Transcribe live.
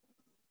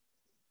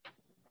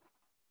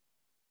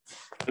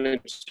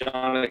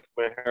Johnny,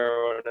 my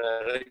heroin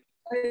addict.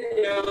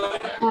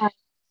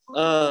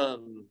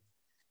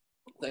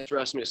 Thanks for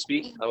asking me to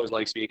speak. I always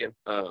like speaking.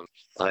 So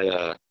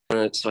I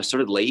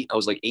started late. I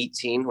was like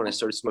 18 when I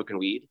started smoking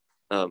weed.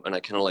 And I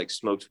kind of like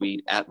smoked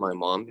weed at my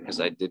mom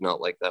because I did not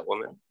like that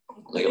woman.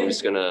 Like I'm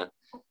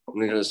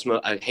gonna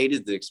smoke. I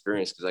hated the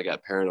experience because I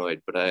got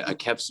paranoid, but I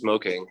kept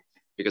smoking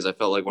because I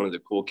felt like one of the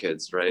cool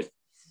kids, right?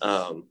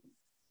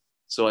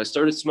 So I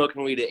started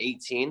smoking weed at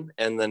 18,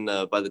 and then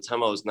by the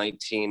time I was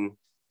 19,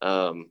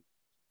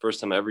 first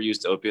time I ever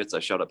used opiates, I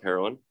shot up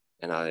heroin,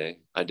 and I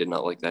did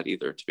not like that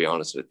either, to be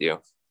honest with you.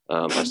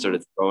 I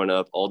started throwing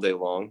up all day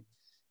long,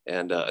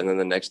 and then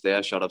the next day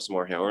I shot up some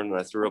more heroin, and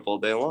I threw up all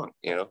day long,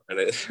 you know. And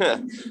I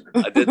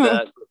did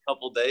that for a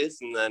couple of days,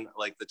 and then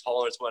like the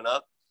tolerance went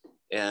up,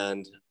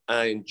 and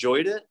I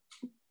enjoyed it,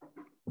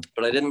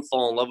 but I didn't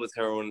fall in love with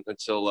heroin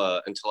until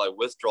I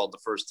withdrawed the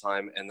first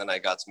time, and then I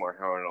got some more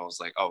heroin, and I was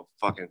like, oh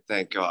fucking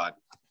thank God,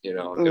 you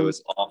know. It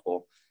was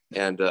awful,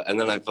 and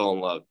then I fell in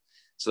love.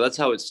 So that's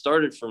how it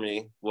started for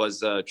me,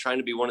 was trying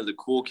to be one of the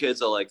cool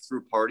kids. I like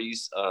threw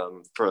parties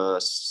for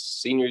a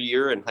senior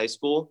year in high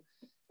school,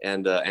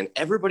 and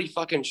everybody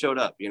fucking showed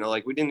up, you know.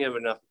 Like we didn't have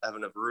enough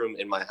room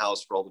in my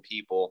house for all the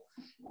people,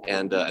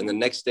 and the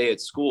next day at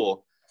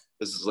school,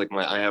 this is like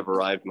my I have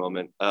arrived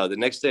moment. The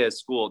next day at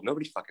school,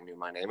 nobody fucking knew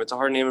my name. It's a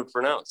hard name to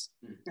pronounce.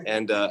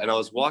 And I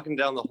was walking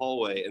down the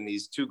hallway, and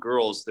these two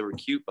girls, they were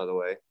cute, by the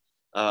way,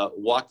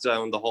 walked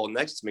down the hall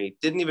next to me.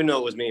 Didn't even know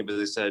it was me, but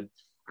they said,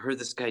 I heard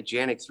this guy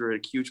Janik threw a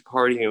huge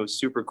party, and it was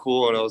super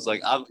cool. And I was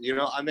like, I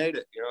made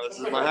it. You know, this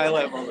is my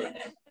highlight moment.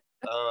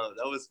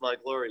 That was my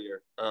glory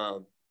year.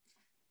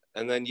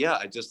 And then, yeah,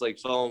 I just like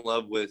fell in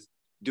love with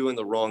doing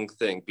the wrong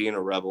thing, being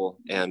a rebel,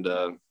 and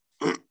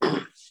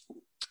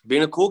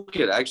being a cool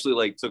kid. I actually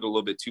like took a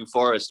little bit too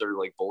far. I started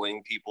like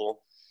bullying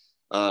people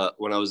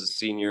when I was a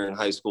senior in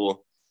high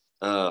school.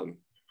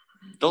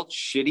 Felt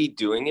shitty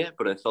doing it,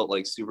 but I felt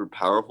like super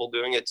powerful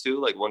doing it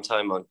too. Like one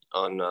time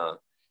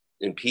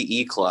in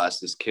PE class,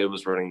 this kid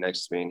was running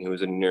next to me, and he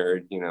was a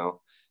nerd, you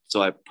know.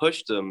 So I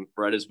pushed him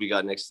right as we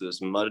got next to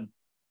this mud,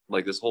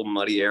 like this whole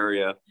muddy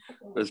area.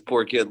 This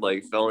poor kid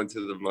like fell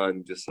into the mud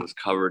and just was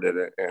covered in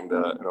it. And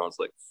I was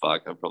like,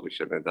 fuck, I probably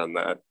shouldn't have done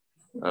that.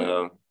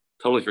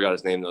 Totally forgot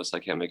his name though, so I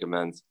can't make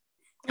amends.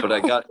 But I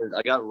got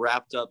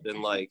wrapped up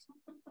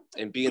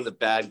in being the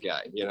bad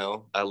guy, you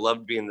know. I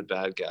loved being the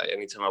bad guy.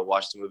 Anytime I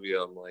watched a movie,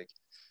 I'm like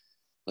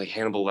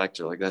Hannibal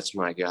Lecter, like that's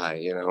my guy,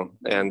 you know.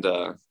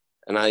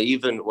 And I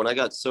even, when I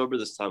got sober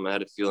this time, I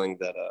had a feeling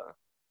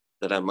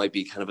that I might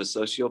be kind of a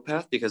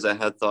sociopath, because I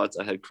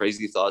had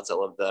crazy thoughts. I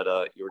love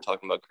that you were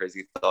talking about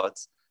crazy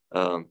thoughts.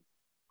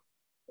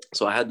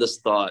 So I had this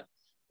thought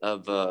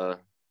of,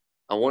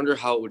 I wonder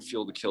how it would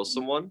feel to kill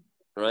someone,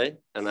 right?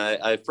 And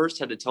I first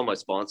had to tell my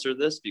sponsor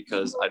this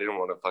because I didn't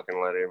want to fucking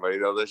let anybody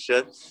know this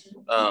shit.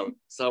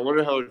 So I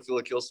wonder how it would feel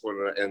to kill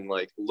someone and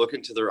like look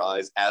into their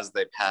eyes as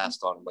they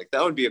passed on. Like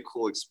that would be a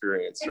cool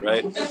experience,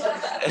 right?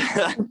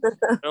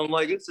 And I'm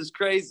like, this is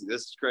crazy.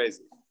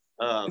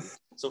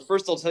 So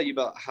first I'll tell you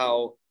about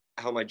how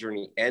my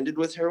journey ended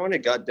with heroin.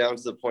 It got down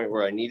to the point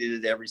where I needed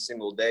it every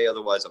single day.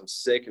 Otherwise I'm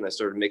sick, and I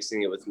started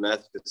mixing it with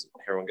meth because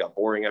heroin got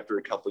boring after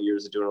a couple of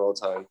years of doing it all the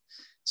time.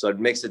 So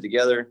I'd mix it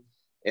together.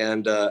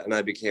 And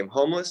I became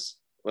homeless.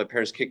 My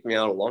parents kicked me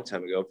out a long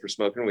time ago for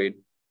smoking weed.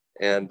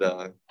 And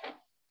I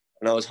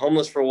was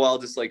homeless for a while,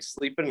 just like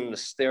sleeping in a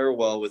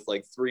stairwell with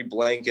like 3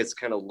 blankets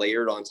kind of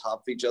layered on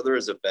top of each other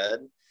as a bed.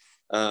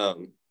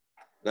 And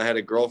I had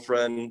a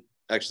girlfriend,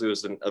 actually it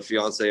was a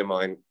fiance of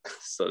mine,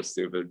 so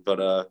stupid,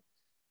 but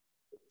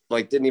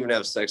like didn't even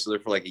have sex with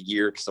her for like a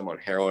year because I'm on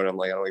heroin. I'm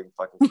like, I don't even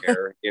fucking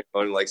care. You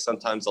know, and like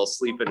sometimes I'll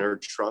sleep in her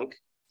trunk.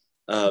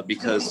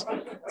 Because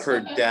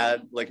her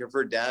dad, like if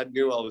her dad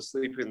knew I was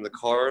sleeping in the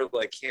car,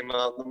 like came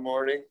out in the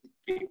morning,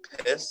 he'd be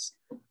pissed.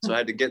 So I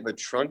had to get in the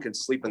trunk and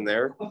sleep in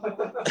there.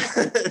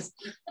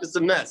 Just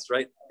a mess,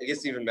 right? It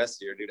gets even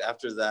messier, dude.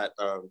 After that,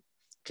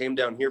 came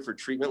down here for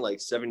treatment like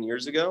 7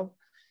 years ago.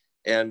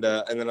 And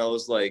then I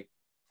was like,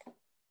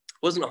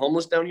 wasn't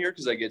homeless down here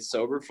because I get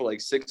sober for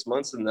like 6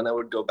 months, and then I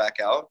would go back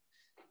out.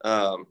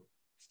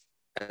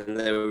 And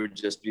there would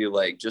just be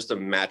like just a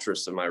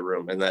mattress in my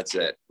room, and that's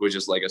it. With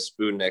just like a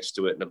spoon next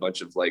to it and a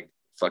bunch of like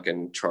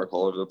fucking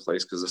charcoal all over the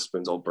place because the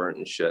spoon's all burnt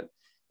and shit.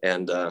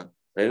 And I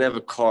didn't have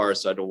a car,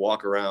 so I had to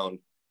walk around.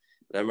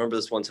 And I remember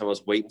this one time I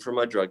was waiting for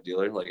my drug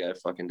dealer, like I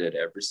fucking did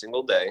every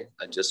single day.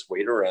 I just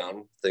wait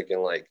around thinking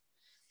like,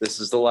 this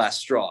is the last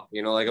straw,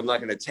 you know, like I'm not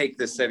going to take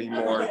this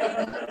anymore.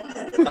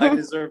 I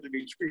deserve to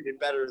be treated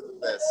better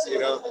than this, you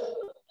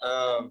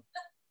know?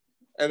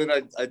 And then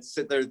I'd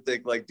sit there and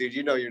think like, dude,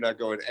 you know, you're not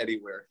going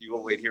anywhere. You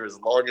will wait here as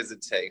long as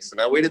it takes.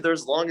 And I waited there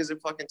as long as it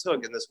fucking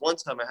took. And this one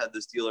time I had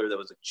this dealer that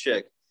was a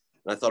chick,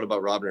 and I thought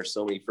about robbing her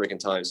so many freaking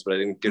times, but I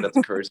didn't get up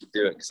the courage to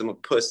do it because I'm a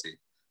pussy.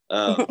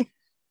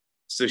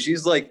 So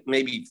she's like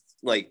maybe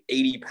like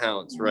 80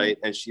 pounds, right?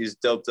 And she's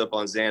doped up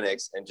on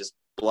Xanax and just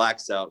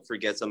blacks out,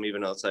 forgets I'm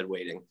even outside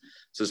waiting.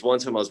 So this one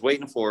time I was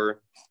waiting for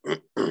her,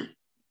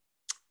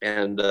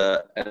 And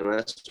I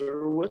asked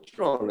her what's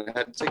wrong. I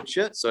had to take a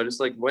shit, so I just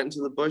like went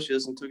into the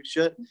bushes and took a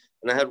shit,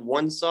 and I had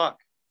one sock.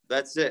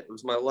 That's it. It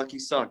was my lucky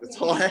sock. That's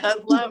all I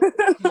had left.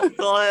 That's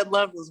all I had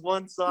left was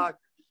one sock.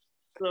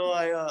 So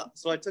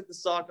I took the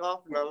sock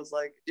off, and I was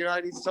like,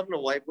 I need something to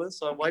wipe with.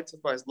 So I wiped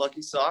with my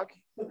lucky sock,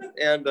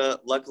 and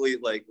luckily,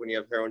 like when you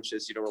have heroin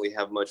shits, you don't really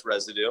have much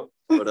residue.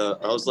 But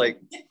I was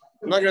like,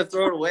 I'm not gonna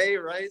throw it away,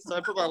 right? So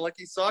I put my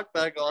lucky sock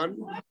back on,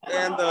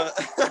 and I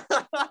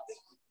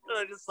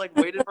just like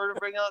waited for her to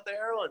bring out the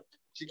heroin.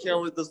 She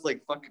came with this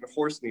like fucking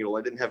horse needle.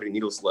 I didn't have any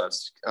needles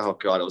left. Oh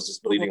god, I was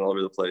just bleeding all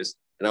over the place.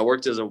 And I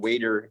worked as a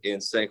waiter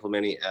in San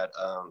Clemente at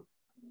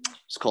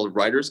it's called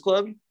Writers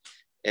Club,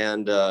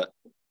 and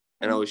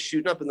I was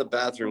shooting up in the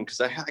bathroom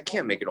because I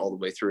can't make it all the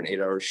way through an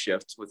 8-hour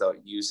shift without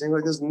using.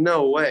 Like, there's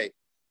no way.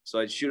 So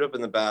I'd shoot up in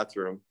the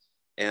bathroom,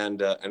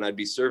 and I'd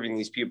be serving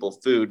these people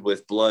food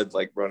with blood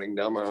like running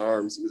down my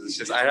arms, because it's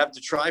just I'd have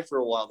to try for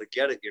a while to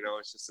get it.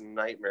 It's just a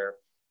nightmare.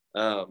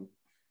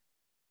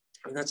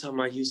 And that's how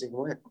my using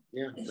went.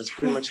 Yeah, that's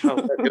pretty much how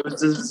it went. It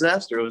was a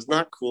disaster. It was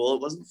not cool.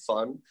 It wasn't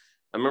fun.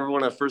 I remember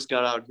when I first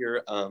got out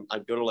here,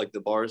 I'd go to like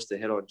the bars to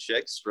hit on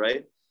chicks,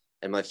 right?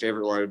 And my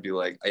favorite line would be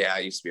like, yeah, I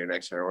used to be an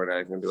ex-heroin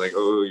addict, and be like,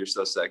 oh, you're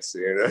so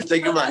sexy. And I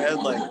think in my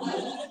head, like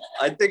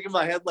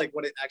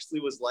what it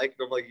actually was like.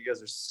 And I'm like, you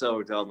guys are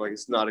so dumb. Like,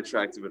 it's not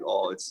attractive at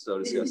all. It's so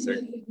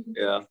disgusting.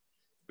 Yeah.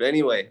 But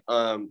anyway,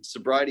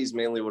 sobriety is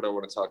mainly what I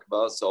want to talk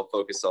about. So I'll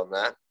focus on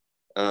that.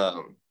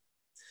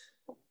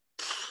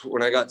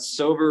 When I got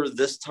sober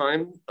this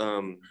time,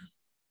 I'll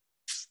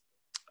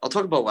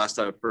talk about last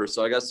time first.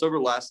 So I got sober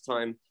last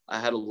time. I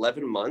had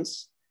 11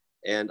 months.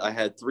 And I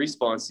had 3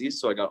 sponsees,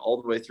 so I got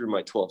all the way through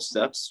my 12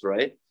 steps,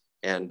 right?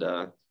 And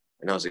I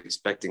was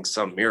expecting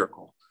some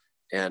miracle,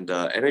 and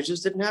it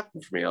just didn't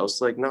happen for me. I was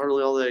like not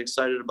really all that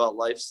excited about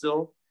life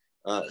still.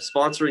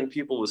 Sponsoring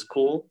people was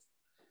cool,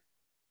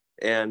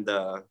 and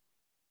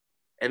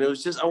it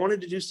was just I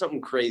wanted to do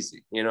something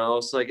crazy,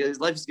 It's like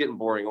life is getting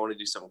boring. I want to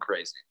do something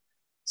crazy.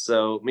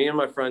 So me and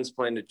my friends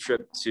planned a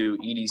trip to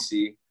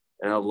EDC,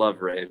 and I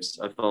love raves.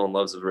 I fell in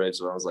love with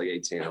raves when I was like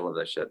 18. I love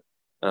that shit.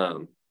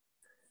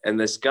 And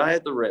this guy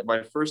at the rave,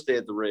 my first day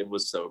at the rave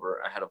was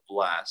sober. I had a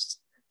blast.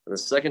 And the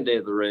second day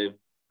of the rave,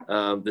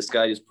 this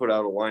guy just put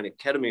out a line of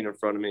ketamine in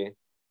front of me.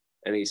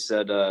 And he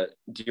said,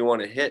 do you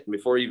want to hit? And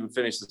before he even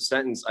finished the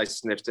sentence, I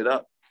sniffed it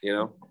up,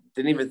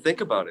 Didn't even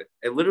think about it.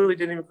 It literally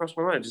didn't even cross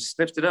my mind. I just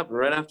sniffed it up. And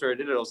right after I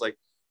did it, I was like,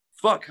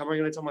 fuck, how am I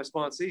going to tell my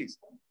sponsees?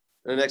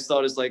 And the next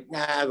thought is like,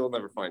 nah, they'll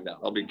never find out.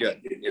 I'll be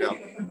good,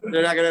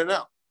 They're not going to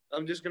know.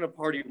 I'm just going to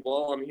party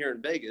while I'm here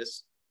in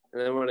Vegas.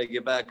 And then when I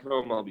get back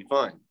home, I'll be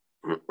fine.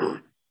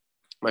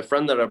 My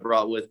friend that I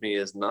brought with me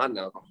is not an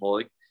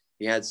alcoholic.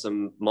 He had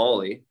some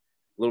Molly, a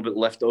little bit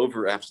left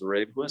over after the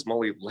rave. Who has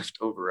Molly left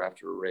over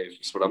after a rave?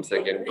 That's what I'm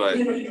thinking, but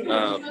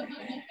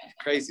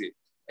crazy.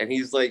 And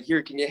he's like,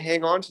 here, can you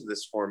hang on to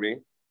this for me?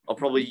 I'll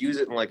probably use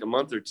it in like a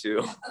month or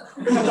two.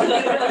 And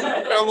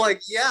I'm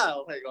like, yeah,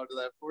 I'll hang on to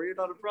that for you,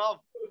 not a problem.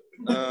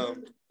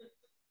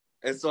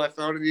 And so I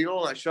found a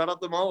needle and I shot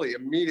up the Molly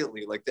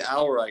immediately, like the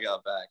hour I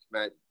got back.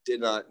 And I did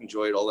not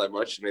enjoy it all that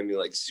much. It made me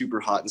like super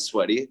hot and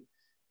sweaty.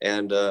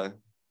 And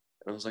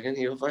I was like, I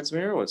need to go find some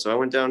heroin. So I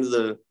went down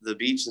to the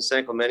beach in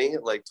San Clemente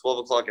at like 12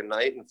 o'clock at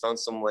night and found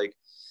some like,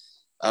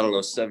 I don't know,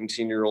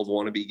 17-year-old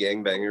wannabe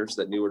gangbangers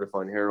that knew where to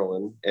find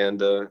heroin.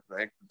 And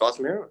I bought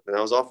some heroin and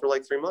I was off for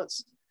like 3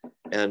 months.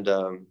 And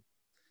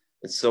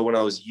so when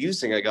I was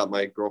using, I got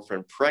my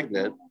girlfriend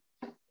pregnant,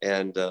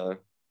 and I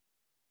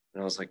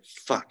was like,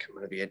 fuck, I'm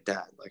going to be a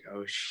dad. Like,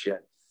 oh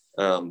shit.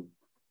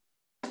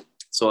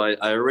 So I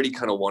already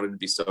kind of wanted to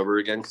be sober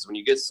again, because when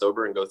you get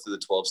sober and go through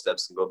the 12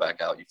 steps and go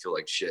back out, you feel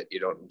like shit. You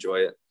don't enjoy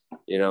it,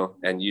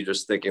 and you're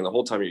just thinking the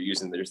whole time you're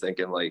using it, you're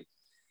thinking like,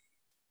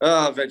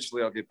 oh,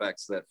 eventually I'll get back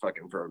to that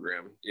fucking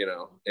program,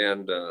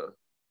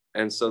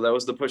 and so that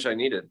was the push I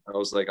needed. I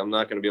was like, I'm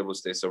not going to be able to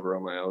stay sober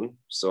on my own.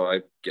 So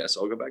I guess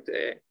I'll go back to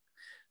AA.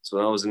 So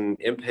when I was an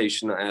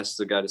inpatient, I asked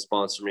the guy to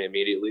sponsor me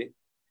immediately.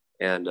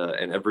 And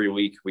every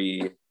week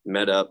we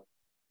met up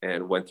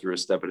and went through a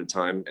step at a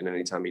time. And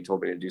anytime he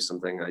told me to do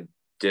something, I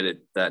did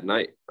it that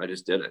night. I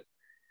just did it.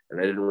 And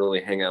I didn't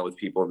really hang out with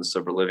people in the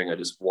sober living. I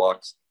just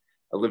walked.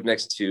 I lived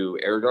next to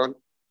Aragon.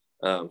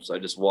 So I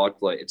just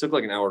walked, like, it took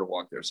like an hour to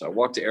walk there. So I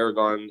walked to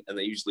Aragon, and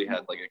they usually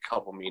had like a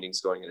couple meetings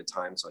going at a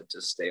time. So I'd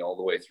just stay all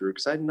the way through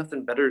because I had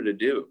nothing better to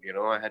do.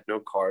 I had no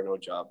car, no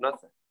job,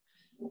 nothing.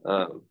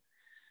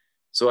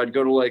 So I'd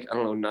go to like, I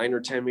don't know, 9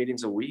 or 10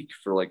 meetings a week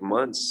for like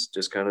months,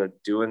 just kind of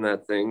doing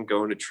that thing,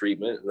 going to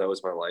treatment. And that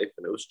was my life.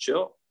 And it was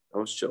chill. I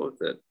was chill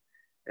with it.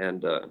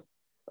 And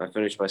I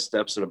finished my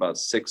steps in about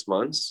 6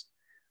 months.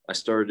 I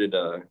started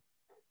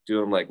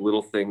doing like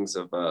little things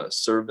of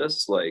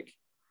service. Like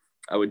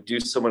I would do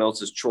someone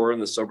else's chore in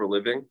the sober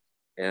living,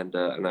 and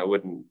I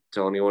wouldn't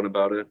tell anyone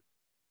about it,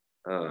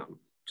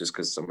 just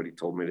because somebody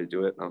told me to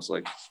do it. And I was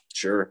like,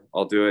 sure,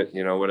 I'll do it.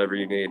 Whatever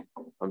you need.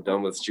 I'm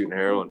done with shooting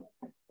heroin.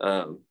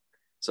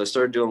 So I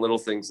started doing little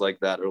things like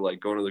that, or like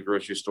going to the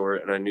grocery store,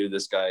 and I knew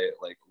this guy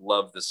like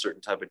loved this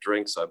certain type of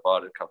drink. So I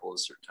bought a couple of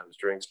certain types of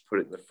drinks, put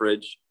it in the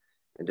fridge,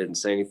 and didn't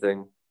say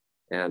anything.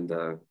 and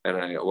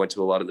I went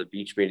to a lot of the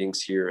beach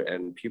meetings here,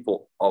 and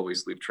people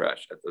always leave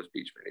trash at those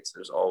beach meetings.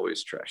 There's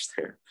always trash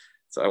there.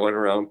 So I went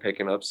around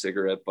picking up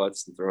cigarette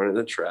butts and throwing it in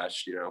the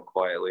trash, you know,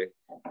 quietly.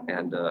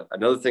 And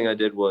another thing I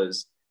did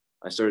was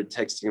I started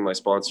texting my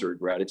sponsor a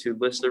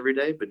gratitude list every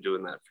day. Been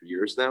doing that for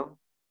years now.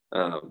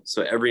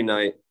 So every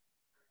night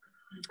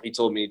he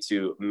told me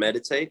to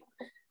meditate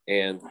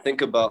and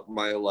think about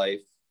my life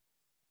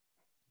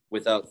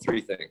without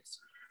three things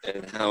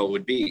and how it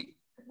would be,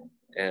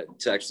 and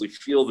to actually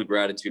feel the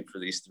gratitude for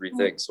these three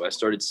things. So I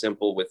started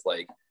simple with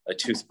like a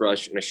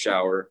toothbrush and a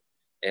shower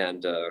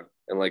and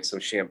like some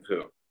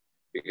shampoo,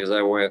 because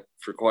I went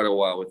for quite a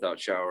while without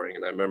showering.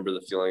 And I remember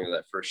the feeling of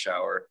that first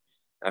shower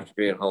after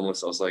being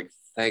homeless. I was like,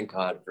 thank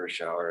God for a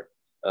shower.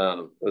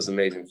 It was an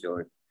amazing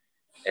feeling.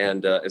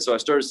 And so I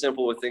started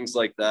simple with things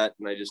like that,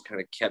 and I just kind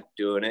of kept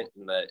doing it,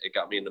 and that it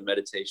got me into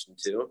meditation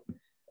too.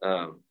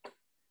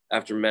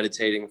 After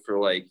meditating for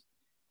like,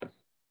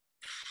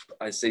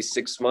 I say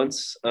 6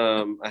 months,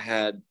 I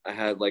had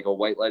like a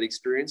white light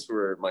experience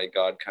where my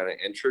God kind of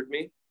entered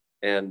me,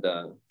 and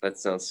that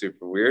sounds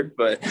super weird,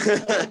 but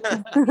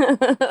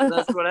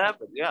that's what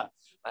happened. Yeah,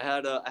 I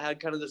had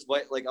kind of this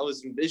white, like I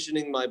was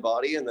envisioning my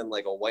body, and then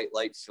like a white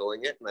light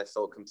filling it, and I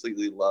felt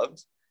completely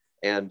loved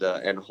and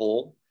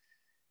whole.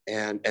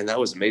 And that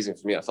was amazing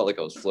for me. I felt like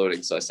I was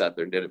floating. So I sat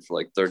there and did it for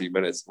like 30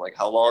 minutes. I'm like,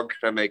 how long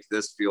can I make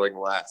this feeling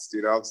last?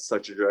 You know, I'm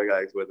such a drug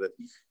addict with it.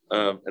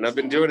 And I've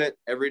been doing it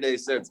every day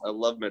since. I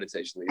love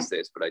meditation these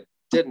days, but I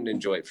didn't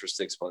enjoy it for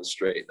 6 months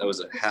straight. That was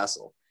a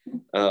hassle.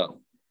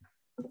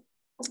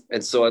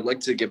 And so I'd like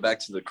to get back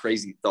to the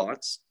crazy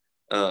thoughts.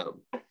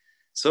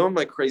 Some of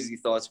my crazy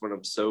thoughts when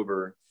I'm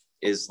sober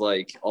is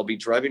like, I'll be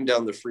driving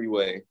down the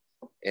freeway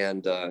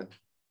and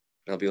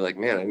I'll be like,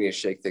 man, I need to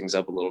shake things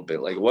up a little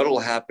bit. Like, what'll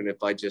happen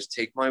if I just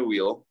take my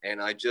wheel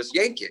and I just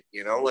yank it?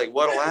 You know, like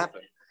what'll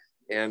happen?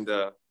 And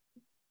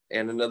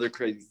another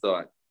crazy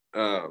thought.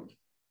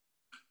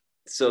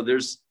 So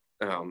there's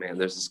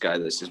this guy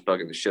that's just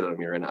bugging the shit out of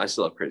me right now. I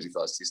still have crazy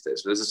thoughts these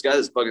days. But there's this guy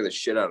that's bugging the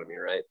shit out of me,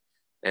 right?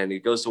 And he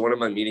goes to one of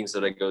my meetings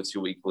that I go to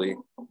weekly.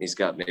 He's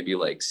got maybe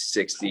like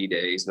 60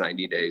 days,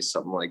 90 days,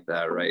 something like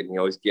that, right? And he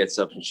always gets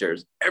up and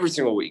shares every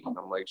single week.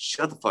 I'm like,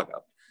 shut the fuck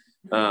up.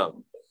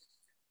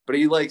 But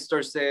he like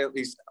starts saying,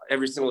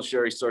 every single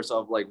share, he starts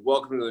off like,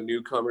 welcome to the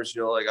newcomers,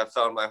 you know, like I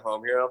found my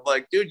home here. I'm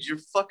like, dude, you're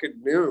fucking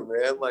new,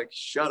 man. Like,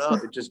 shut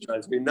up. It just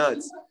drives me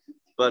nuts.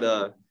 But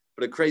a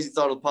crazy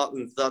thought will pop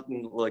and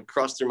like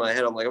cross through my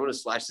head. I'm like, I'm gonna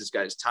slash this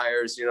guy's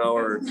tires, you know,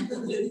 or just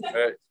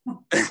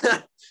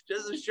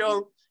to show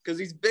him, because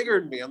he's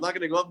bigger than me. I'm not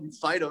gonna go up and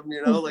fight him,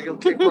 you know, like he'll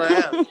kick my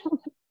ass.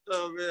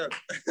 Oh man.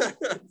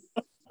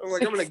 I'm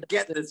like, I'm gonna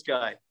get this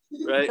guy,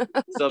 right?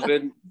 So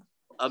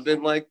I've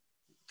been like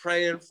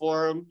praying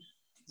for him,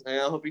 and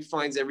I hope he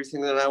finds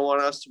everything that I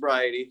want out of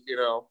sobriety, you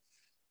know,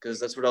 because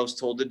that's what I was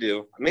told to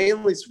do.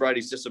 Mainly sobriety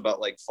is just about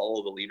like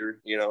follow the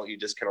leader, you know, you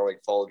just kind of like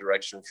follow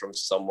direction from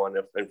someone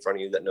in front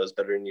of you that knows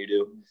better than you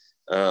do.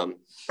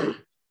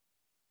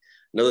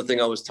 Another thing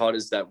I was taught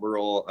is that we're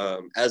all,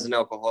 as an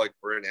alcoholic,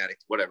 we're an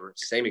addict, whatever,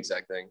 same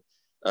exact thing.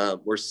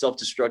 We're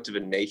self-destructive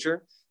in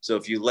nature. So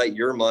if you let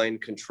your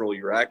mind control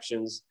your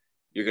actions,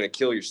 you're going to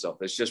kill yourself.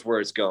 That's just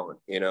where it's going.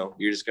 You know,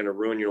 you're just going to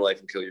ruin your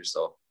life and kill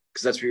yourself,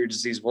 because that's what your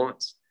disease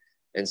wants.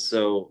 And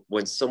so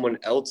when someone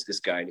else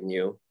is guiding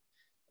you,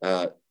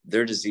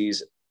 their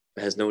disease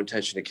has no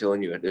intention of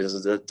killing you. It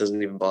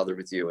doesn't even bother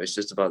with you. It's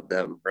just about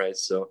them, right?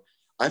 So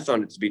I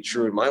found it to be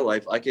true in my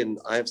life. I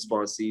have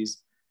sponsees,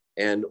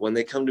 and when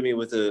they come to me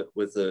with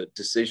a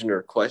decision or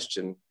a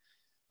question,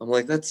 I'm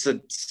like, that's a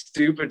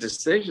stupid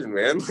decision,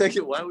 man. Like,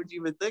 why would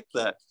you even think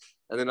that?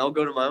 And then I'll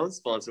go to my own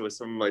sponsor with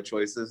some of my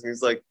choices, and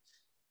he's like,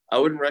 I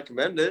wouldn't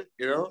recommend it,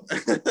 you know?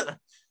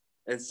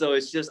 And so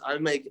it's just, I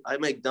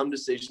make dumb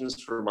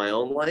decisions for my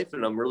own life,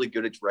 and I'm really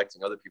good at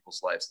directing other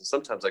people's lives. And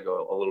sometimes I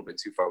go a little bit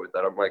too far with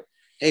that. I'm like,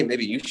 hey,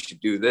 maybe you should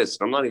do this.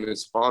 And I'm not even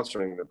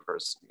sponsoring the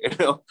person, you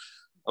know?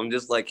 I'm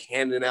just like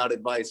handing out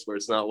advice where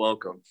it's not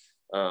welcome.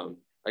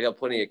 I got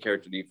plenty of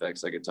character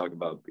defects I could talk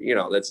about, but, you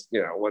know, that's,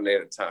 you know, one day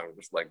at a time,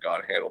 just let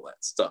God handle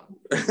that stuff.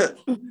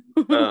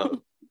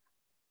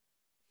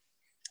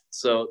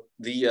 So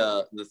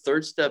the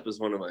third step is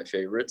one of my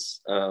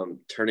favorites,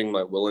 turning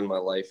my will and my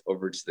life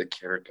over to the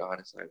care of God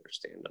as I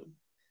understand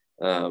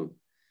them.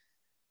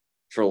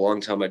 For a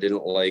long time, I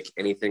didn't like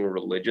anything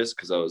religious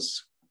because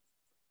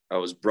I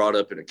was brought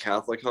up in a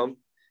Catholic home,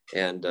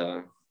 and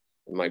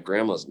my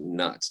grandma's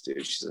nuts,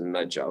 dude. She's a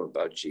nut job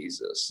about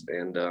Jesus,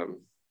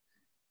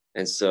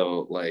 and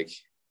so like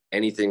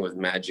anything with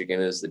magic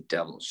in it is the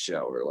devil's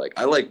show. Or like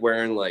I like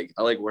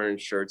wearing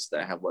shirts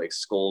that have like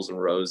skulls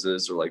and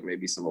roses, or like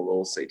maybe some a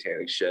little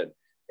satanic shit,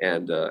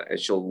 and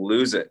she'll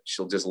lose it.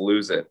 She'll just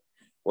lose it.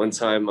 One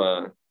time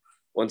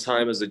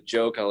as a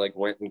joke, I like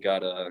went and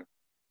got a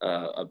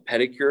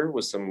pedicure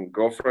with some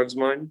girlfriends of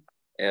mine,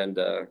 and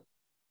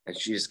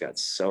she just got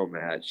so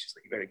mad. She's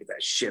like, you better get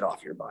that shit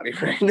off your body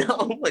right now.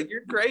 I'm like,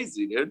 you're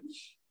crazy, dude.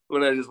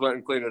 When I just went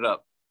and cleaned it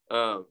up.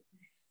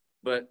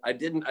 But I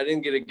didn't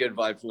get a good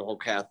vibe from the whole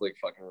Catholic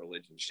fucking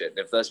religion shit. And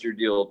if that's your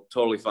deal,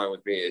 totally fine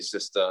with me. It's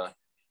just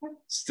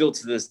still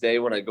to this day,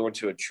 when I go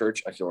into a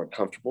church, I feel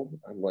uncomfortable.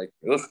 I'm like,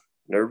 ugh,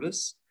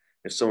 nervous.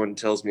 If someone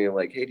tells me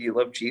like, hey, do you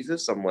love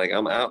Jesus? I'm like,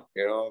 I'm out,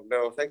 you know,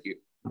 no, thank you.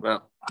 I'm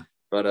out.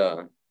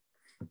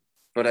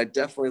 But I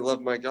definitely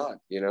love my God,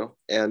 you know,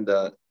 and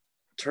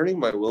turning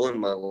my will and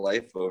my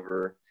life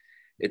over.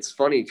 It's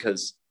funny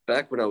because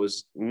back when I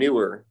was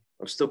newer,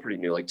 I'm still pretty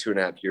new, like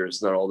 2.5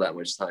 years, not all that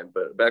much time,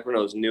 but back when I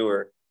was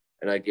newer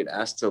and I'd get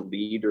asked to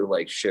lead or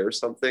like share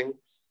something,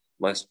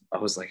 I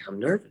was like, I'm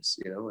nervous,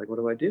 you know, like, what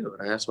do I do?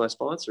 And I asked my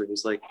sponsor and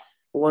he's like,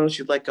 well, why don't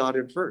you let God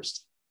in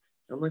first?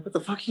 And I'm like, what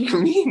the fuck do you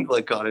mean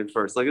let God in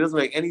first? Like, it doesn't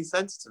make any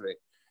sense to me.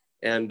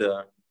 And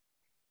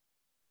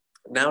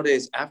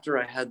nowadays, after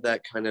I had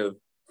that kind of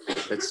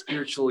that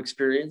spiritual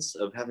experience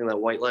of having that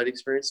white light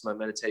experience, my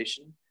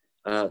meditation,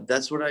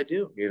 that's what I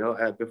do. You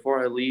know,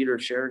 before I lead or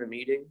share in a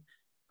meeting,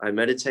 I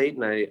meditate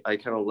and I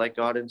kind of let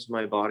God into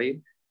my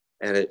body,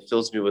 and it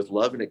fills me with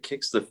love and it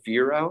kicks the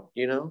fear out,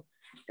 you know,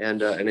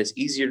 and it's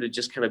easier to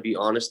just kind of be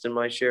honest in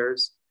my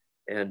shares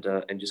and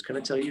just kind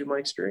of tell you my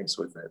experience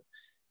with it.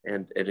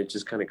 And it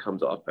just kind of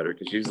comes off better,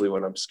 because usually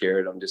when I'm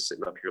scared, I'm just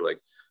sitting up here like,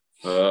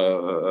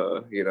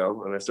 you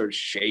know, and I start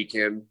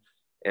shaking.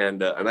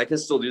 And I can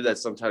still do that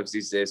sometimes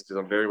these days because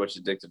I'm very much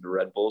addicted to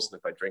Red Bulls. And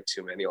if I drink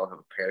too many, I'll have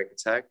a panic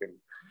attack. And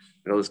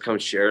I'll just come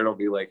share and I'll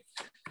be like,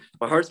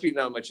 my heart's beating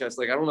out of my chest.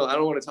 Like, I don't know. I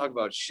don't want to talk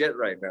about shit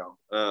right now.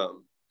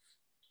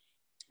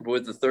 But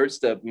with the third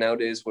step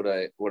nowadays, what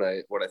I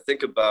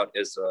think about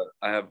is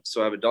I have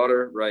a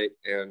daughter, right?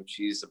 And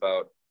she's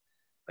about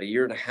a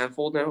year and a half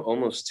old now,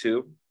 almost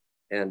 2.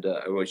 And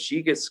when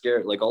she gets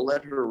scared, like I'll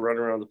let her run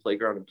around the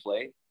playground and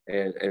play.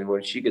 And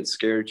when she gets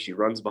scared, she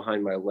runs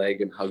behind my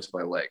leg and hugs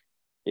my leg,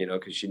 you know,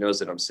 because she knows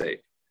that I'm safe.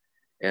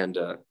 And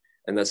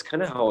that's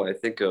kind of how I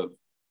think of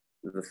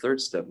the third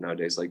step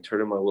nowadays, like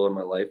turning my will and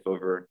my life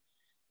over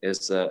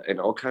is, and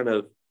I'll kind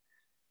of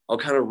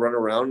run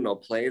around and I'll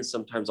play. And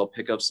sometimes I'll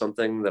pick up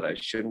something that I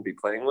shouldn't be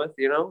playing with,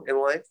 you know,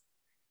 in life.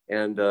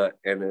 And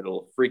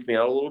it'll freak me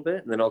out a little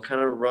bit. And then I'll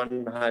kind of run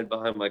and hide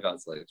behind my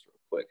God's legs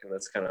real quick. And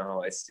that's kind of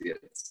how I see it.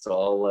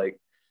 So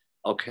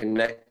I'll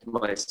connect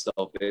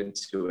myself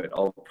into it.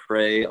 I'll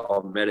pray,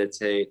 I'll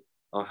meditate,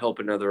 I'll help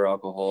another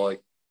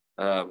alcoholic,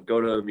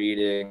 go to a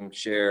meeting,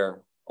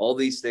 share. All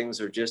these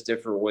things are just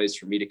different ways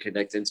for me to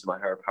connect into my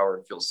higher power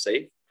and feel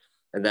safe.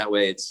 And that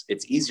way it's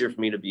easier for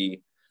me to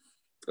be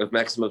of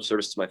maximum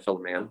service to my fellow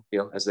man. You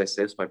know, as I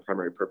say, it's my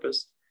primary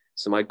purpose.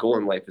 So my goal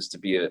in life is to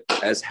be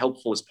as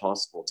helpful as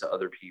possible to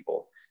other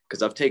people,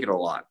 because I've taken a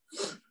lot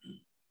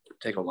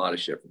of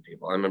shit from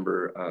people. I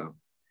remember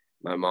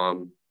my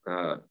mom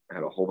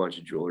had a whole bunch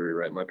of jewelry,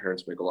 right? My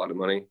parents make a lot of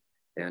money,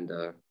 and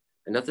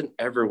nothing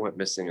ever went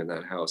missing in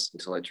that house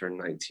until I turned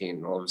 19.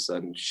 And all of a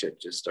sudden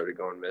shit just started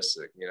going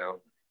missing, you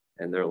know?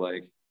 And they're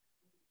like,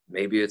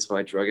 maybe it's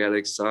my drug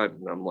addict son.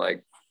 And I'm like,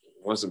 it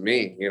wasn't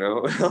me, you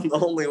know? I'm the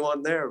only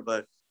one there.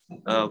 But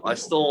I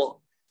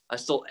stole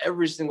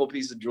every single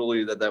piece of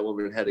jewelry that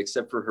woman had,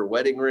 except for her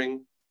wedding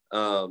ring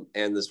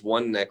and this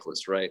one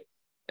necklace, right?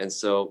 And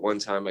so one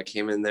time I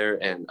came in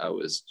there and I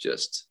was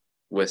just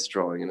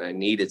withdrawing and I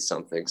needed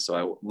something. So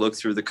I looked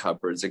through the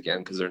cupboards again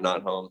because they're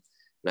not home.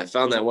 And I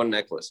found that one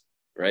necklace,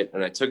 right?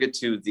 And I took it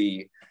to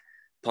the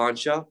pawn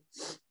shop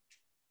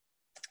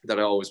that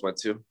I always went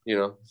to, you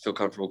know, feel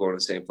comfortable going to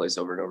the same place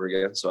over and over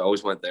again. So I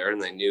always went there, and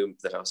they knew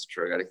that I was a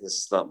drug addict. This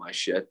is not my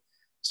shit.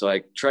 So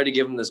I tried to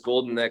give them this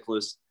golden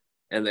necklace,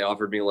 and they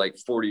offered me like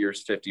 40 or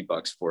 50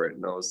 bucks for it.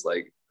 And I was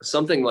like,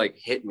 something like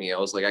hit me. I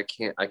was like, I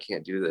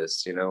can't do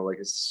this, you know, like,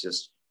 it's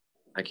just,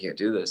 I can't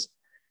do this.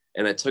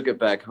 And I took it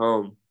back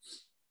home.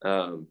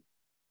 And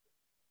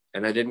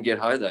I didn't get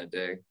high that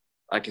day.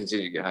 I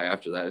continued to get high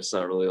after that. It's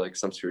not really like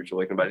some spiritual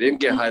awakening, but I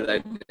didn't get high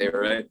that day,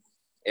 right?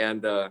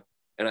 And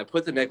I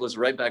put the necklace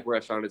right back where I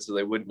found it so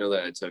they wouldn't know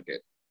that I took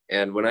it.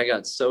 And when I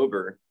got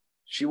sober,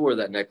 she wore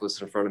that necklace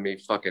in front of me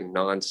fucking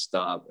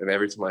nonstop. And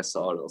every time I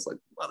saw it, I was like,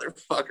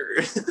 motherfucker.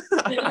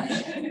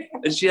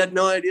 And she had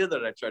no idea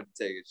that I tried to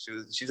take it.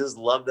 She just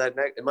loved that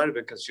neck. It might have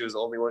been because she was the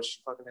only one she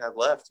fucking had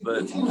left.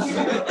 But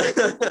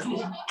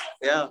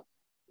yeah,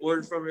 wore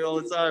it from me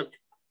all the time.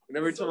 And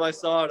every time I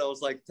saw it, I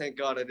was like, thank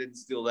God I didn't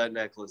steal that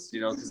necklace,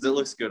 you know, because it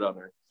looks good on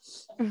her.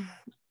 And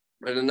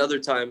another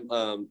time,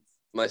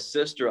 my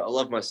sister, I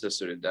love my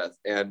sister to death,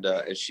 and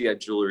she had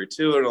jewelry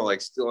too, and I'm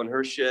like stealing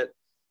her shit,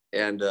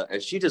 and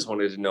she just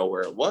wanted to know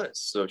where it was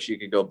so she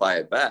could go buy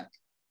it back.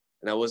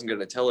 And I wasn't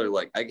gonna tell her,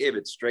 like, I gave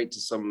it straight to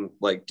some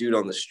like dude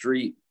on the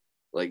street,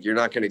 like, you're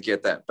not gonna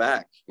get that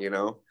back, you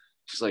know.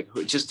 She's like,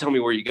 just tell me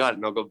where you got it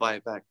and I'll go buy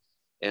it back.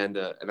 And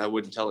I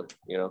wouldn't tell her,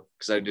 you know,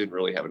 because I didn't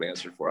really have an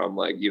answer for her. I'm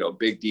like, you know,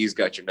 Big D's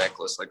got your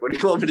necklace, like, what do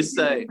you want me to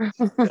say?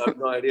 I have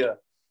no idea.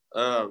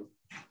 And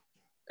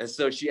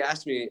so she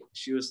asked me,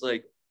 she was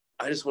like,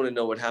 I just want to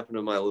know what happened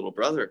to my little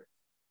brother.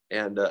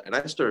 And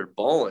I started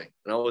bawling,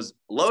 and I was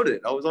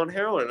loaded. I was on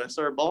heroin, and I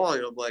started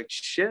bawling. I'm like,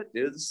 shit,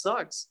 dude, this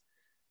sucks.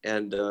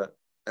 And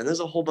there's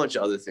a whole bunch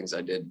of other things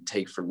I did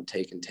take from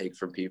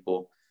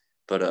people.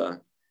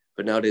 But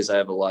nowadays I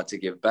have a lot to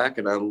give back,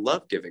 and I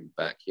love giving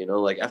back, you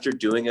know, like after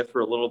doing it for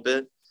a little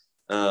bit,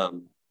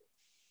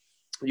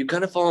 you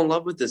kind of fall in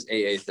love with this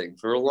AA thing.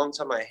 For a long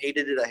time, I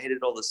hated it. I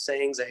hated all the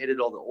sayings. I hated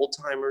all the old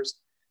timers.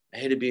 I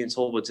hated being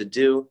told what to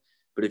do.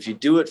 But if you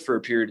do it for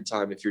a period of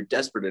time, if you're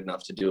desperate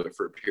enough to do it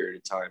for a period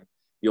of time,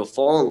 you'll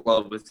fall in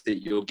love with it.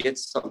 You'll get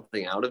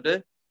something out of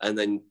it. And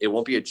then it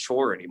won't be a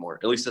chore anymore.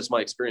 At least that's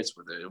my experience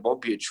with it. It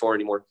won't be a chore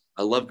anymore.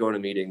 I love going to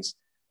meetings.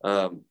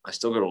 I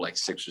still go to like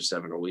 6 or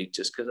 7 a week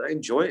just because I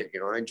enjoy it.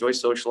 I enjoy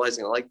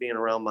socializing. I like being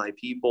around my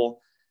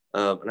people.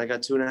 And I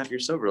got 2.5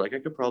 years sober. Like I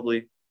could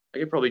probably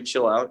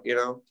chill out,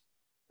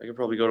 I could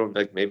probably go to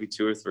like maybe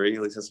 2 or 3.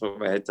 At least that's what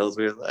my head tells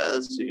me.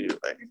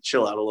 I could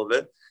chill out a little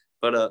bit,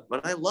 but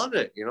I love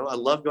it. I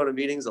love going to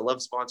meetings. I love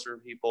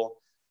sponsoring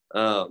people.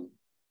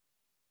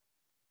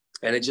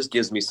 And it just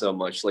gives me so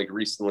much. Like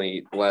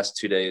recently, the last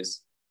 2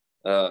 days.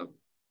 So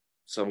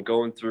I'm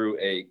going through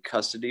a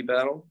custody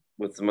battle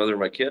with the mother of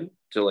my kid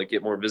to like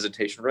get more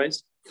visitation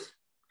rights.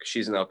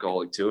 She's an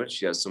alcoholic too, and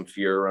she has some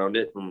fear around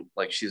it. And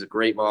like, she's a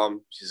great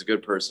mom. She's a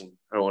good person.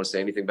 I don't want to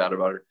say anything bad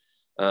about her.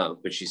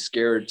 But she's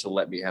scared to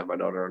let me have my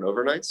daughter on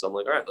overnight. So I'm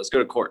like, all right, let's go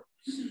to court.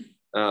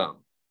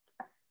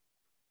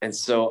 And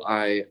so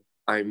I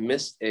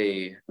missed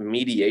a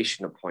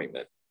mediation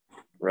appointment,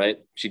 right?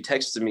 She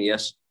texted me I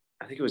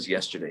think it was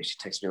yesterday. She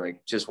texted me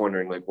like, just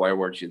wondering like, why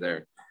weren't you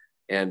there?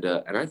 And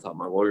I thought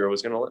my lawyer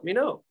was going to let me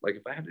know, like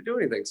if I had to do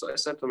anything. So I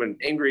sent them an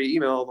angry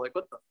email. I'm like,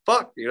 what the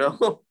fuck,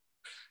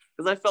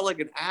 because I felt like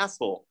an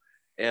asshole.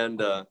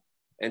 And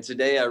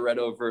today I read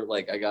over,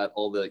 like I got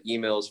all the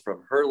emails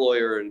from her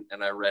lawyer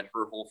and I read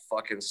her whole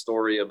fucking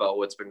story about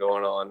what's been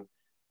going on.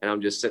 And I'm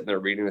just sitting there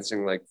reading this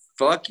thing like,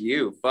 fuck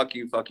you, fuck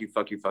you, fuck you,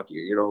 fuck you, fuck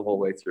you, the whole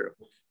way through.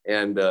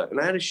 And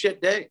I had a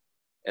shit day.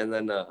 And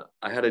then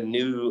I had a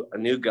new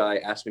guy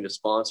ask me to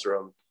sponsor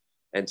him.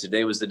 And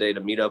today was the day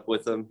to meet up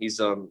with him. He's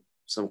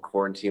some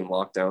quarantine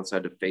lockdown. So I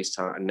had to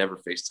FaceTime. I never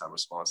FaceTime a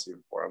sponsor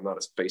before. I'm not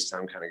a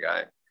FaceTime kind of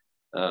guy.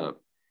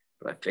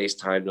 But I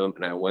FaceTimed him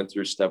and I went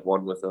through step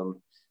 1 with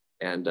him.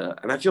 And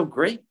I feel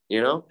great,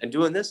 and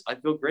doing this, I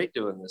feel great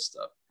doing this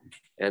stuff.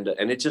 And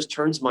it just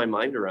turns my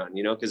mind around,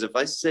 because if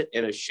I sit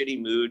in a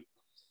shitty mood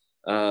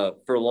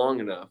for long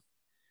enough,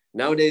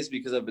 nowadays,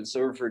 because I've been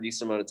sober for a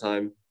decent amount of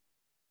time,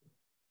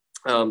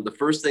 the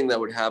first thing that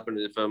would happen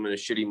if I'm in a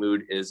shitty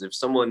mood is if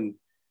someone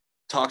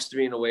talks to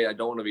me in a way I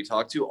don't want to be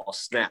talked to, I'll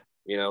snap,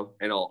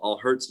 and I'll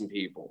hurt some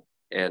people.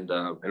 And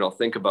I'll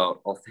think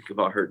about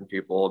hurting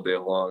people all day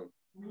long.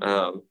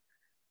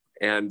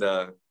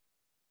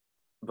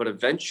 But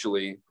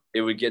eventually it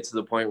would get to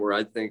the point where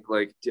I think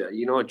like,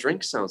 a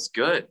drink sounds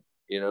good.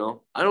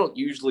 I don't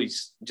usually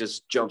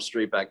just jump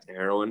straight back to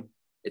heroin.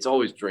 It's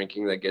always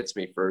drinking that gets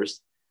me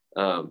first.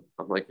 I'm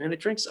like, man,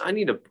 I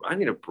need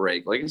a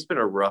break. Like it's been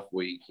a rough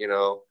week,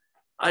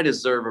 I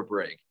deserve a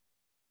break.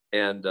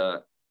 And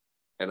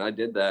I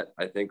did that.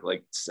 I think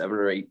like 7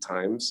 or 8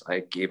 times I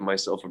gave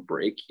myself a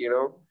break,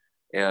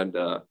 and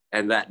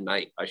that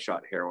night I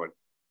shot heroin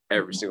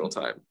every single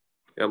time.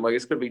 I'm like,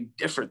 it's going to be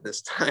different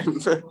this time.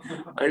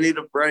 I need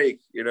a break,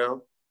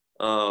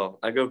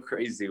 I go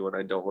crazy when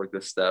I don't work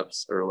the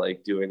steps or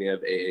like do any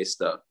of AA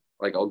stuff.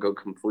 Like I'll go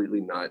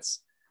completely nuts.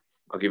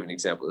 I'll give you an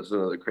example. This is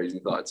another crazy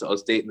thought. So I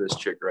was dating this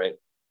chick, right?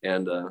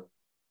 And okay,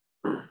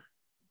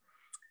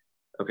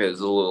 this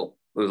is a little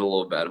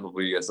bad.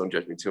 Hopefully you guys don't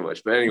judge me too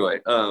much. But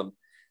anyway,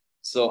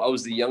 so I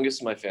was the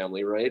youngest in my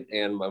family, right?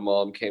 And my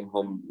mom came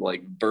home,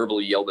 like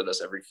verbally yelled at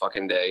us every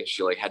fucking day.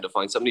 She like had to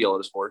find something to yell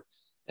at us for.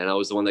 And I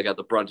was the one that got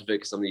the brunt of it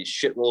because some of these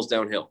shit rolls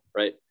downhill,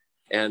 right?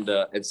 And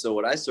so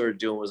what I started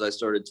doing was I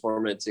started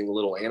tormenting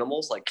little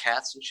animals like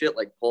cats and shit,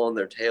 like pulling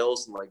their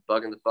tails and like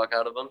bugging the fuck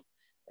out of them.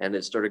 And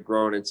it started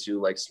growing into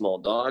like small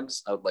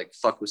dogs. I would like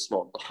fuck with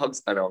small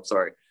dogs. I know, I'm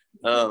sorry.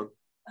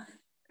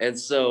 And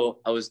so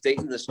I was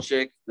dating this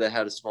chick that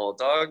had a small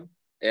dog,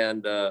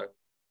 and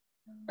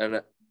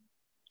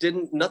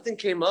nothing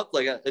came up.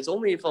 Like it's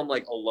only if I'm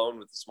like alone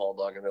with the small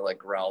dog and they like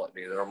growl at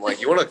me that I'm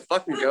like, you want to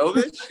fucking go,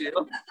 bitch?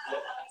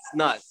 It's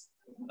nuts.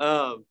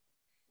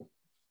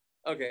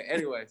 Okay.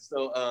 Anyway,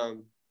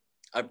 so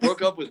I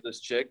broke up with this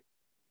chick,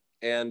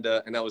 and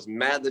I was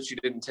mad that she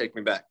didn't take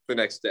me back the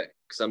next day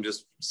because I'm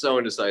just so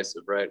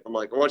indecisive, right? I'm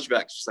like, I want you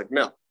back. She's like,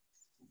 no.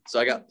 So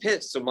I got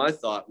pissed. So my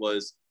thought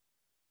was,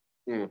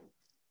 I'm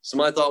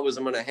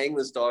going to hang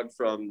this dog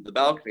from the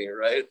balcony,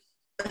 right?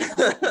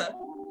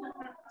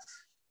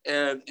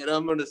 and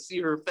I'm going to see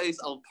her face.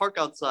 I'll park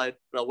outside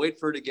and I'll wait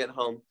for her to get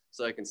home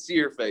so I can see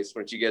her face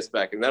when she gets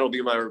back. And that'll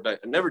be my revenge.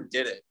 I never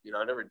did it.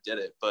 I never did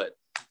it. But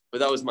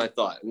that was my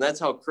thought. And that's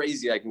how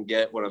crazy I can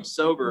get when I'm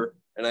sober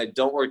and I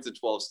don't work the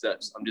 12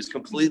 steps. I'm just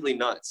completely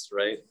nuts,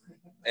 right?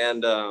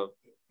 And I'm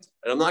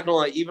not gonna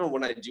lie, even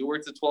when I do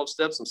work the 12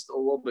 steps, I'm still a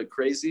little bit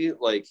crazy.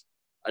 Like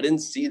I didn't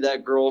see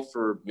that girl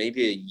for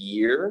maybe a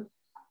year,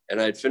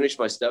 and I'd finished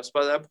my steps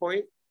by that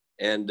point.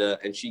 And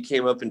she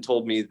came up and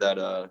told me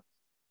that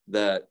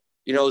it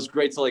was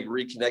great to like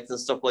reconnect and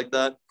stuff like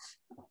that.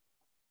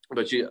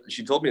 But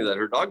she told me that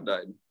her dog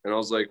died. And I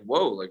was like,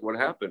 whoa, like what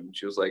happened?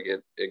 She was like,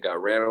 it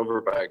got ran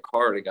over by a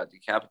car and it got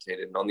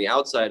decapitated. And on the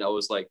outside, I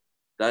was like,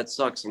 that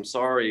sucks. I'm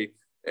sorry.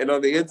 And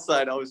on the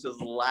inside, I was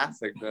just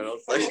laughing. Man. I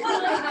was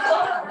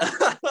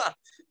like,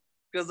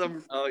 because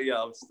I'm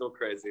still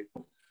crazy.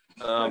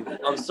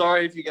 I'm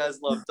sorry if you guys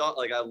love dogs.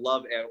 Like, I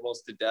love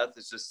animals to death.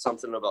 It's just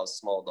something about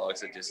small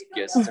dogs that just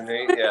gets to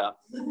me. Yeah,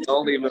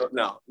 don't leave it.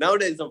 No,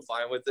 nowadays I'm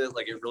fine with it.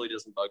 Like, it really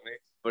doesn't bug me.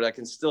 But I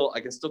can still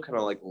kind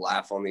of like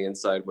laugh on the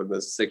inside when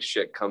the sick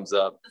shit comes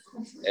up.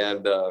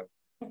 And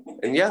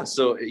yeah,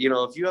 so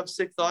if you have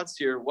sick thoughts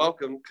here,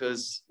 welcome,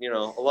 because a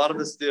lot of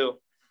us do.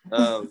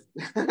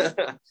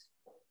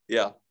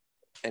 Yeah.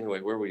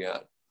 Anyway, where are we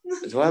at?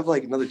 Do I have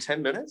like another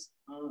 10 minutes?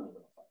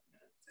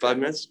 5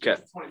 minutes?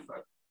 Okay. 25.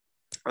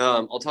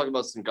 I'll talk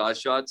about some God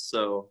shots.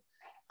 So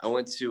I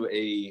went to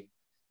a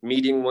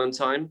meeting one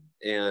time,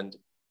 and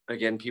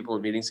again, people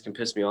in meetings can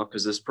piss me off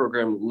because this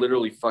program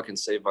literally fucking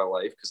saved my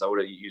life, because I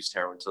would have used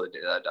heroin until the day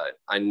that I died.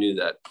 I knew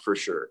that for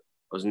sure.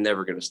 I was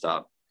never going to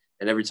stop.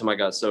 And every time I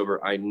got sober,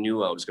 I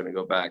knew I was going to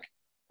go back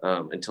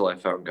until I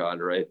found God,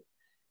 right?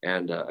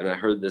 And I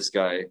heard this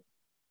guy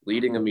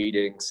leading a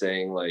meeting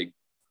saying, like,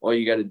 all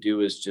you got to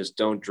do is just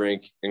don't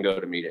drink and go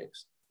to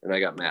meetings. And I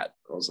got mad.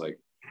 I was like,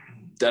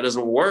 that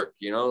doesn't work,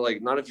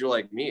 like, not if you're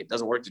like me. It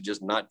doesn't work to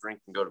just not drink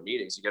and go to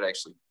meetings. You got to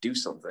actually do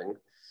something.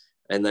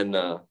 And then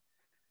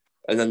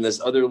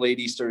this other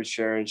lady started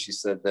sharing. She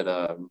said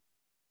that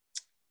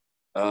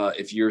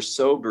if you're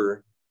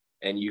sober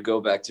and you go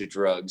back to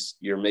drugs,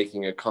 you're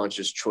making a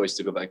conscious choice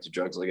to go back to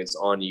drugs. Like, it's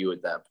on you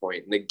at that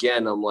point. And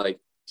again, I'm like,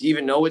 do you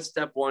even know what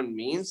step one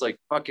means? Like,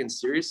 fucking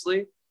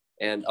seriously?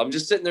 And I'm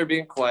just sitting there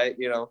being quiet,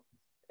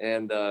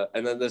 And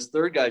then this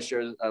third guy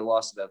shares, I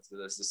lost it after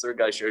this. This third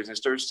guy shares and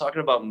starts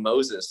talking about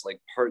Moses, like,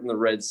 parting the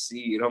Red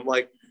Sea. And I'm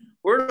like,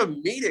 we're in a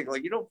meeting.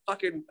 Like, you don't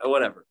fucking,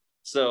 whatever.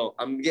 So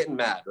I'm getting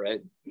mad,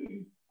 right?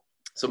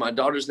 So my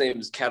daughter's name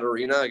is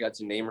Katerina. I got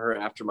to name her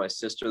after my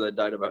sister that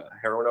died of a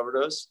heroin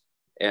overdose.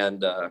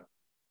 And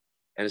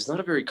it's not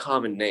a very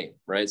common name,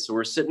 right? So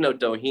we're sitting out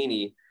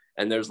Doheny,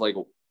 and there's like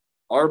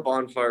our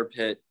bonfire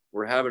pit.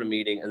 We're having a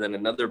meeting, and then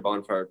another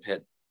bonfire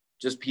pit,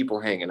 just people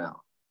hanging out.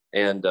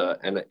 And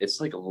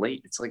it's like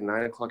late. It's like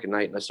 9 o'clock at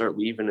night, and I start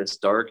leaving. It's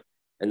dark,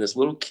 and this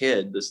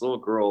little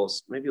girl,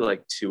 maybe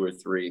like 2 or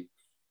 3,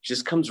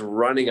 just comes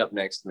running up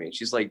next to me.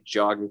 She's like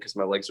jogging because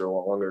my legs are a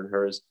lot longer than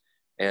hers,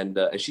 and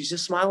she's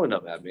just smiling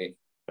up at me.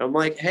 And I'm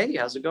like, "Hey,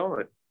 how's it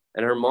going?"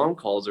 And her mom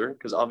calls her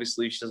because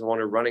obviously she doesn't want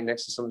her running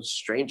next to some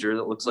stranger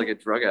that looks like a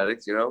drug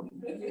addict,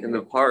 in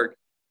the park.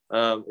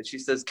 And she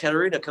says,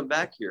 "Katerina, come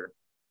back here."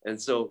 And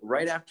so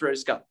right after I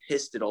just got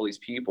pissed at all these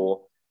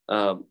people,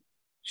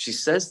 she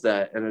says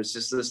that, and it's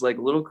just this like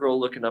little girl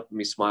looking up at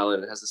me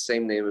smiling. It has the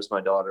same name as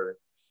my daughter.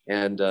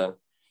 And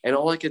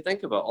all I could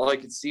think about, all I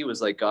could see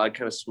was like God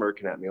kind of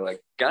smirking at me,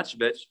 like, "Gotcha,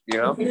 bitch,"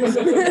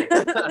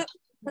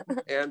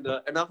 And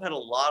I've had a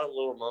lot of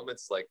little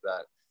moments like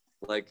that.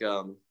 Like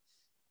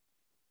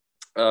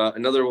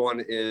another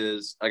one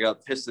is I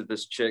got pissed at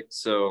this chick.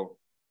 So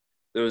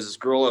there was this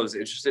girl I was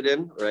interested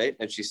in, right?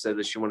 And she said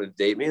that she wanted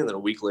to date me, and then a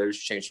week later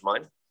she changed her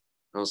mind.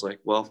 I was like,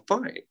 well,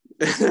 fine.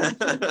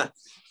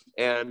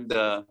 And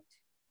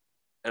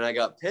I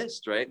got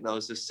pissed, right? And I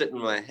was just sitting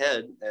in my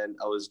head, and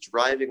I was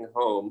driving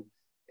home,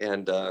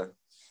 and I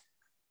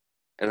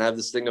have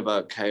this thing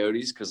about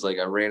coyotes, because like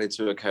I ran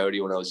into a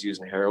coyote when I was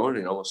using heroin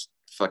and it almost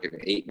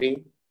fucking ate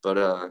me. But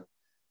I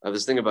have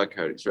this thing about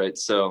coyotes, right?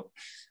 So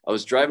I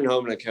was driving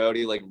home, and a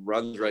coyote like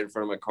runs right in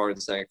front of my car in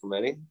San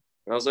Clemente.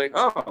 And I was like,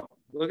 oh,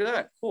 look at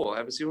that. Cool. I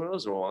haven't seen one of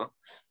those in a while.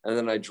 And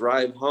then I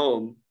drive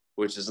home,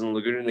 which is in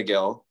Laguna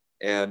Niguel,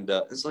 and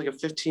it's like a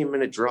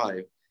 15-minute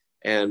drive.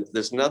 And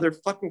this another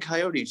fucking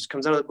coyote just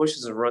comes out of the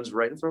bushes and runs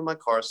right in front of my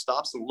car,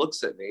 stops and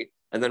looks at me,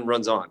 and then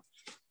runs on.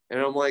 And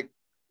I'm like,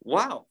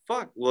 wow,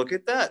 fuck, look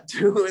at that,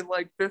 dude, in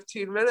like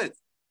 15 minutes.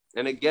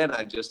 And again,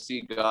 I just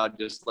see God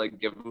just like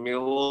giving me a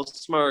little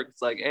smirk.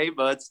 It's like, hey,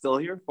 bud, still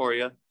here for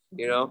you,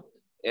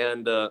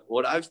 And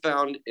what I've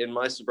found in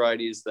my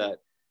sobriety is that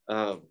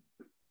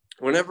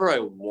whenever I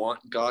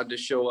want God to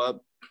show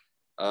up,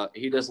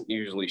 he doesn't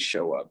usually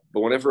show up.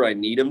 But whenever I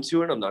need him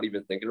to, and I'm not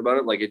even thinking about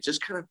it, like, it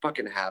just kind of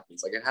fucking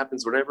happens. Like, it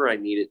happens whenever I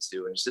need it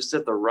to, and it's just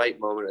at the right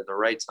moment, at the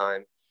right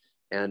time.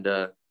 And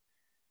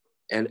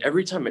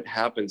every time it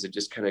happens, it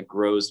just kind of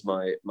grows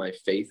my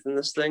faith in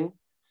this thing.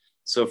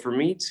 So for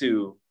me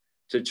to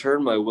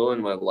turn my will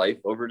and my life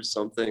over to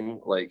something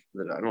like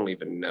that I don't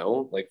even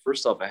know, like,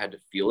 first off, I had to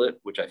feel it,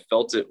 which I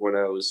felt it when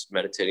I was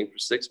meditating for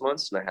 6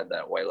 months, and I had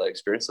that white light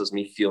experience. So it was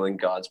me feeling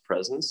God's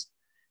presence,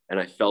 and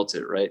I felt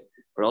it, right?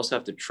 But I also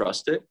have to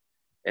trust it.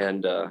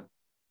 And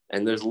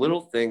there's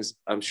little things,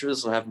 I'm sure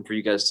this will happen for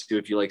you guys too.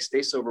 If you like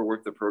stay sober,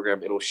 work the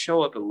program, it'll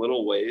show up in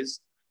little ways.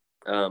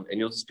 And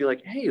you'll just be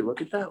like, hey,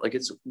 look at that. Like,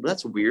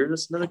 that's weird.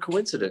 That's not a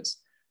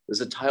coincidence.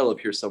 There's a tile up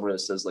here somewhere that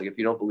says, like, if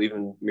you don't believe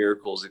in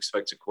miracles,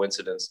 expect a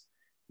coincidence.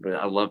 But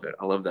I love it.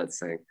 I love that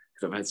saying,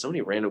 because I've had so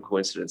many random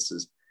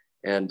coincidences,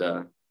 and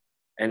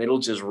it'll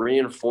just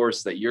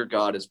reinforce that your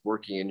God is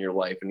working in your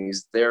life, and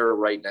he's there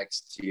right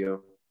next to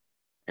you.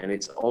 And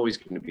it's always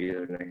going to be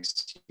there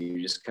next to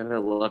you, just kind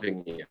of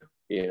loving you,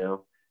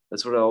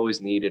 That's what I always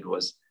needed.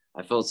 Was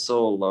I felt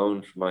so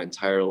alone for my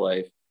entire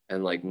life,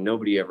 and like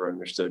nobody ever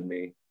understood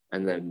me.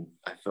 And then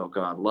I felt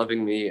God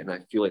loving me, and I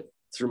feel like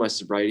through my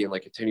sobriety and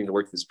like continuing to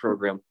work this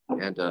program,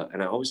 and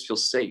I always feel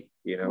safe,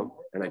 you know,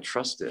 and I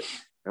trust it.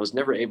 I was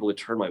never able to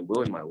turn my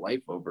will and my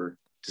life over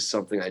to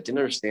something I didn't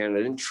understand,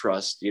 I didn't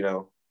trust, you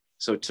know.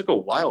 So it took a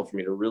while for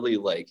me to really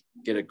like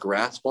get a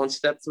grasp on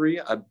step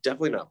 3. I'm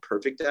definitely not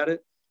perfect at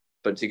it,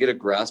 but to get a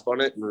grasp on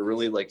it and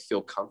really like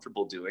feel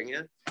comfortable doing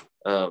it,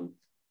 I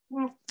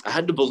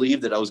had to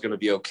believe that I was going to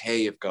be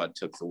okay if God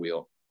took the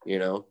wheel, you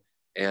know.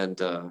 And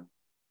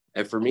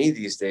for me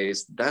these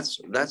days, that's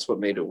what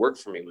made it work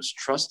for me, was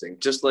trusting.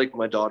 Just like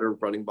my daughter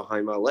running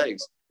behind my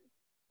legs,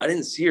 I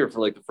didn't see her for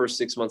like the first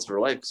 6 months of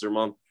her life because her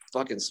mom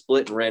fucking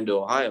split and ran to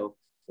Ohio.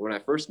 When I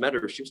first met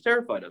her, she was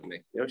terrified of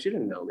me. You know, she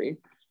didn't know me.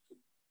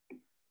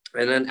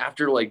 And then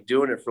after like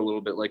doing it for a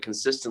little bit, like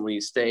consistently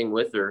staying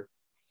with her,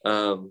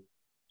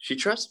 she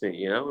trusts me,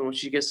 you know. And when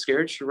she gets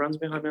scared, she runs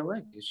behind my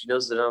leg. She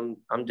knows that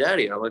I'm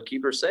daddy and I'm gonna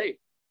keep her safe.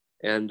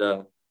 And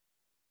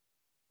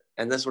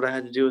that's what I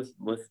had to do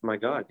with my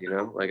God, you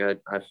know. Like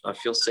I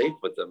feel safe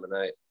with them,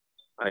 and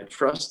I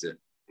trust it.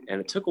 And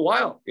it took a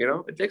while, you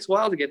know. It takes a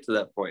while to get to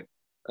that point.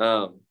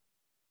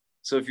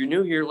 So if you're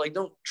new here, like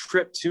don't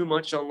trip too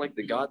much on like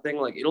the God thing.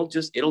 Like it'll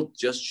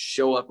just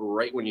show up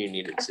right when you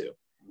need it to,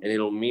 and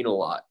it'll mean a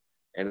lot.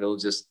 And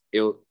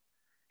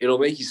it'll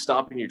make you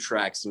stop in your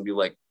tracks and be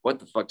like, what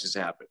the fuck just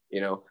happened? You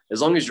know,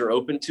 as long as you're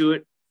open to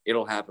it,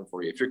 it'll happen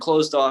for you. If you're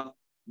closed off,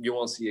 you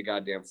won't see a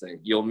goddamn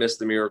thing. You'll miss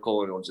the miracle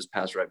and it'll just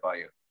pass right by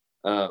you.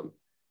 I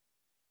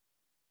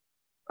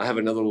have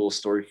another little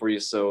story for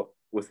you. So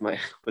with my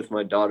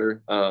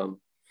daughter, so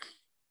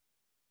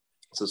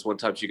this one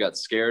time she got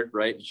scared,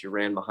 right? And she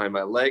ran behind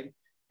my leg,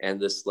 and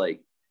this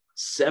like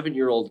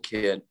 7-year-old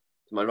kid,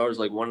 my daughter's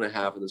like 1.5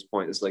 at this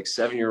point. This like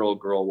 7-year-old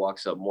girl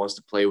walks up and wants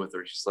to play with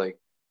her. She's like,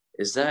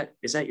 is that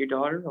your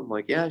daughter? I'm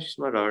like, yeah, she's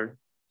my daughter.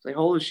 She's like,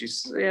 how old is she?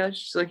 She's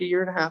like 1.5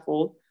 years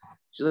old.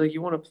 She's like,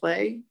 you want to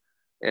play?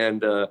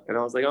 And I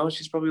was like, oh,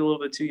 she's probably a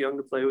little bit too young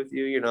to play with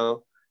you, you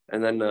know.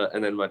 And then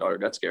my daughter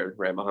got scared,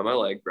 ran behind my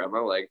leg, grabbed my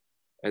leg,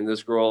 and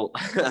this girl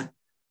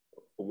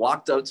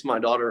walked up to my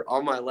daughter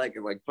on my leg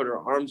and like put her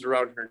arms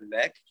around her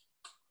neck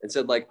and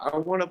said like, I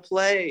want to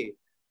play.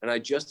 And I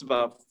just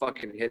about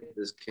fucking hit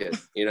this kid,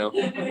 you know.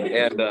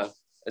 And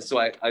so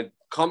I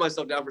calmed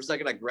myself down for a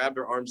second. I grabbed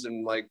her arms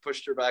and like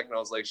pushed her back, and I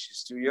was like,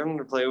 she's too young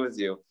to play with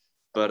you.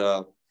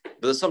 But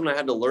that's something I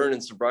had to learn in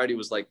sobriety,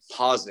 was like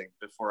pausing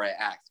before I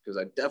act, because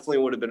I definitely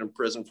would have been in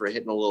prison for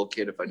hitting a little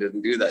kid if I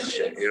didn't do that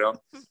shit, you know.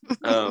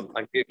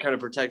 I get kind of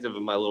protective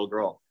of my little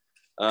girl.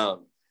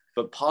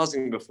 But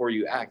pausing before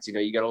you act, you know,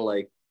 you got to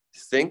like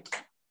think,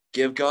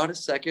 give God a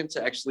second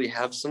to actually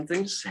have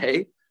something to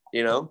say,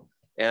 you know,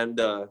 and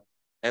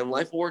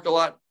life will work a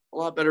lot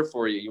better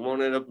for you. You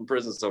won't end up in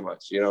prison so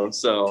much, you know.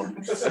 So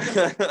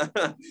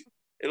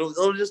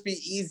it'll just be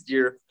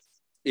easier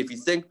if you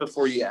think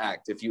before you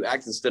act. If you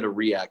act instead of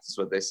react, is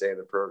what they say in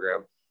the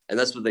program. And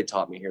that's what they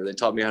taught me here. They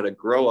taught me how to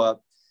grow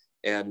up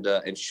and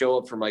show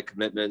up for my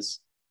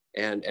commitments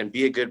and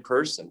be a good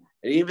person.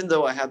 And even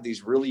though I have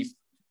these really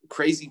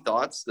crazy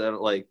thoughts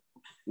that, like,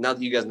 now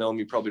that you guys know me,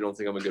 you probably don't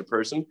think I'm a good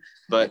person,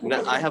 but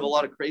I have a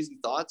lot of crazy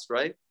thoughts,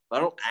 right? But I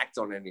don't act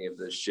on any of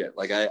this shit.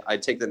 Like I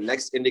take the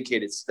next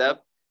indicated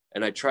step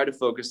and I try to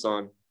focus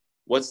on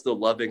what's the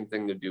loving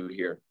thing to do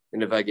here.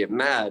 And if I get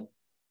mad,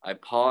 I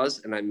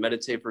pause and I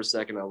meditate for a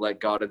second. I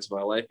let God into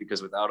my life,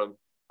 because without him,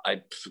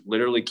 I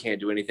literally can't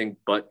do anything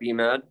but be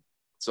mad.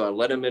 So I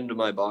let him into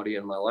my body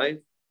and my life.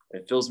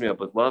 It fills me up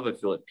with love. I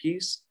feel at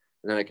peace.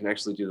 And then I can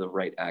actually do the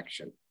right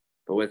action.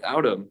 But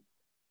without him,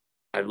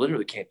 I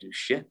literally can't do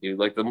shit, dude.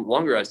 Like the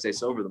longer I stay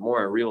sober, the more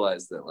I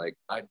realize that like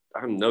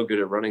I'm no good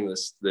at running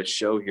this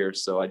show here.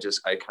 So I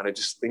kind of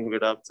just leave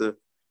it up to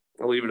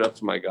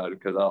my God,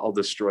 because I'll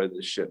destroy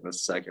this shit in a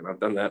second.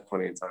 I've done that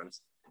plenty of times.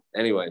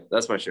 Anyway,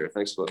 that's my share.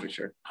 Thanks for letting me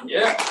share.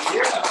 Yeah.